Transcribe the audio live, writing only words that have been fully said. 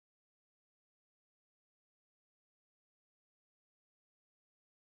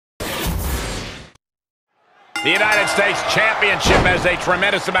The United States Championship has a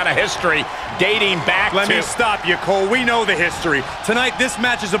tremendous amount of history dating back Let to... me stop you, Cole. We know the history. Tonight, this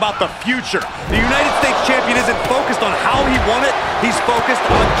match is about the future. The United States Champion isn't focused on how he won it. He's focused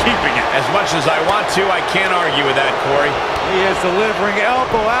on keeping it. As much as I want to, I can't argue with that, Corey. He is delivering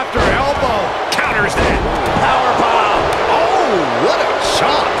elbow after elbow. Counters that. Powerbomb. Oh, what a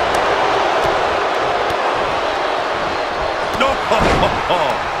shot. No.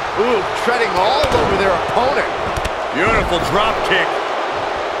 Ooh, treading all over their opponent. Beautiful drop kick.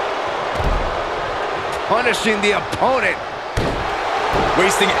 Punishing the opponent.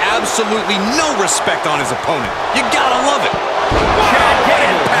 Wasting absolutely no respect on his opponent. You gotta love it.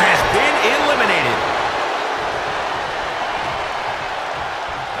 Gable has been eliminated.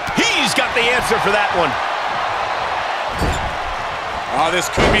 He's got the answer for that one. Oh, this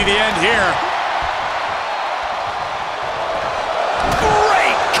could be the end here.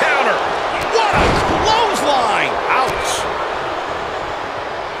 Great counter. What a clothesline. Ouch.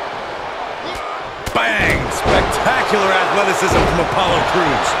 Bang! Spectacular athleticism from Apollo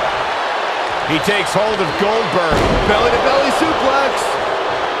Crews. He takes hold of Goldberg. Belly-to-belly suplex.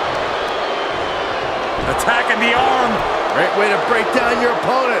 Attacking the arm. Great way to break down your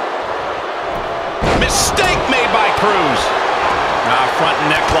opponent. Mistake made by Crews. Front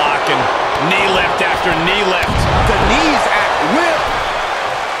neck lock and knee lift after knee lift. The knees at will.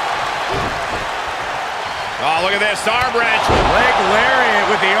 Oh, look at this, arm wrench. Leg lariat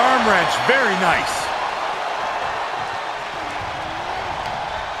with the arm wrench. Very nice.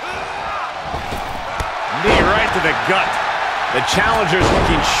 Knee right to the gut. The challenger's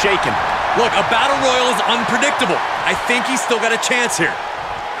looking shaken. Look, a battle royal is unpredictable. I think he's still got a chance here.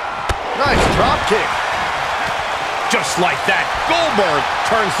 Nice drop kick. Just like that, Goldberg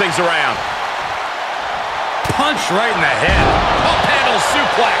turns things around. Punch right in the head. Up handle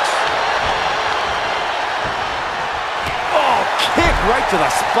suplex. Oh, kick right to the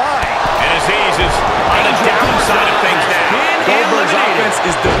spine. And Azeez is on the downside of things now. Goldberg's offense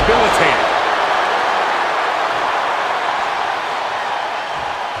is debilitating.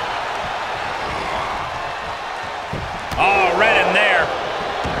 Oh, right in there.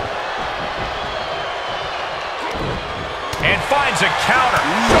 And finds a counter.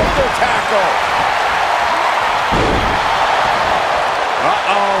 Shoulder tackle.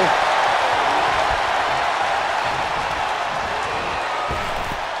 Uh-oh.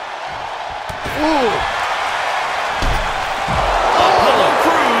 Ooh. Apollo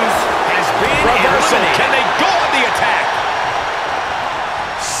Crews has been eliminated. Can they go on the attack?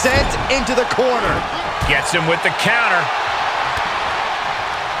 Sent into the corner. Gets him with the counter.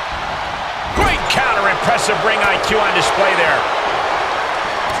 Great counter. Impressive ring IQ on display there.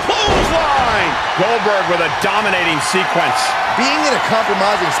 Clothesline. Goldberg with a dominating sequence. Being in a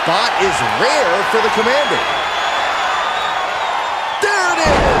compromising spot is rare for the commander. There it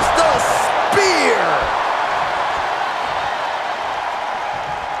is, the spear.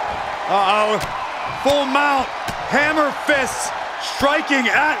 Uh-oh. Full mount. Hammer fists. Striking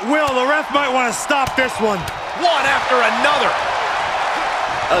at will. The ref might want to stop this one. One after another.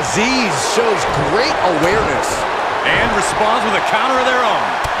 Azeez shows great awareness. And responds with a counter of their own.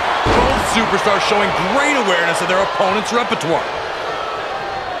 Both superstars showing great awareness of their opponent's repertoire.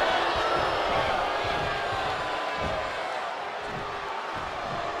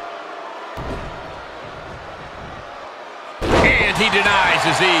 And he denies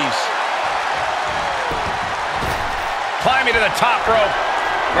Azeez. Climbing to the top rope.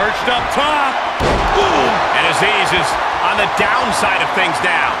 Perched up top. Boom. And Azeez is on the downside of things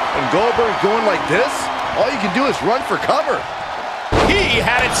now. When Goldberg's going like this, all you can do is run for cover. He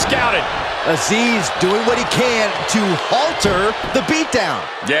had it scouted. Azeez doing what he can to halter the beatdown.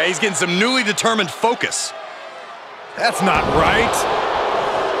 Yeah, he's getting some newly determined focus. That's not right.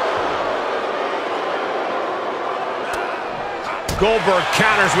 Goldberg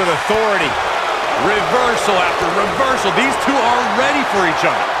counters with authority. Reversal after reversal. These two are ready for each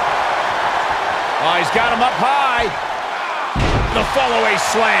other. Oh, he's got him up high. The fall-away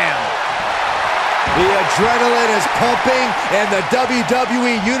slam. The adrenaline is pumping, and the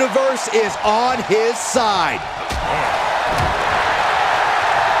WWE Universe is on his side.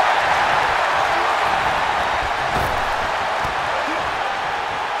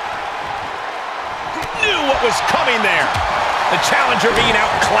 Knew what was coming there. The challenger being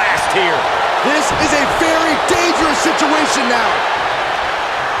outclassed here. This is a very dangerous situation now.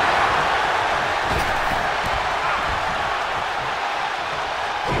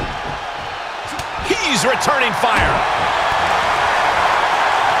 He's returning fire.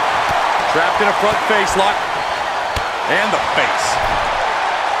 Trapped in a front face lock. And the face.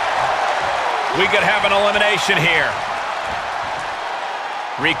 We could have an elimination here.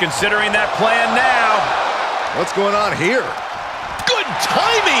 Reconsidering that plan now. What's going on here? Good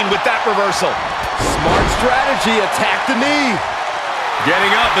timing with that reversal. Smart strategy, attack the knee.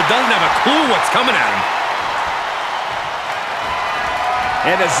 Getting up, but doesn't have a clue what's coming at him.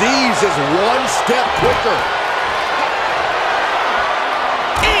 And Azeez is one step quicker.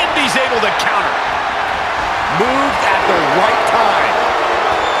 And he's able to counter. Moved at the right time.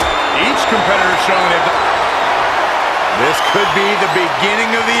 Each competitor showing it. This could be the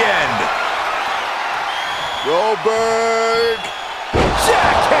beginning of the end. Goldberg.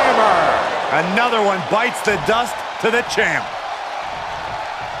 Jackhammer. Another one bites the dust to the champ.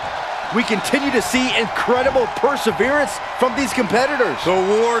 We continue to see incredible perseverance from these competitors. The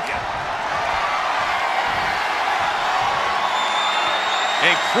war.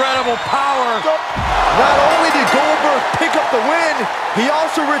 Incredible power. Not only did Goldberg pick up the win, he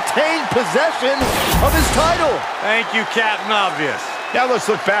also retained possession of his title. Thank you, Captain Obvious. Now let's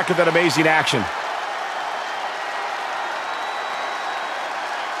look back at that amazing action.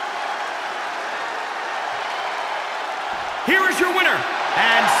 Here is your winner,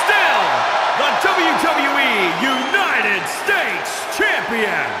 and still the WWE United States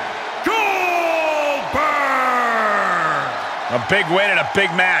Champion, Goldberg! A big win and a big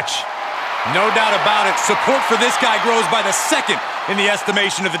match. No doubt about it, support for this guy grows by the second in the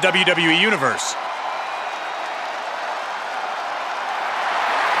estimation of the WWE Universe.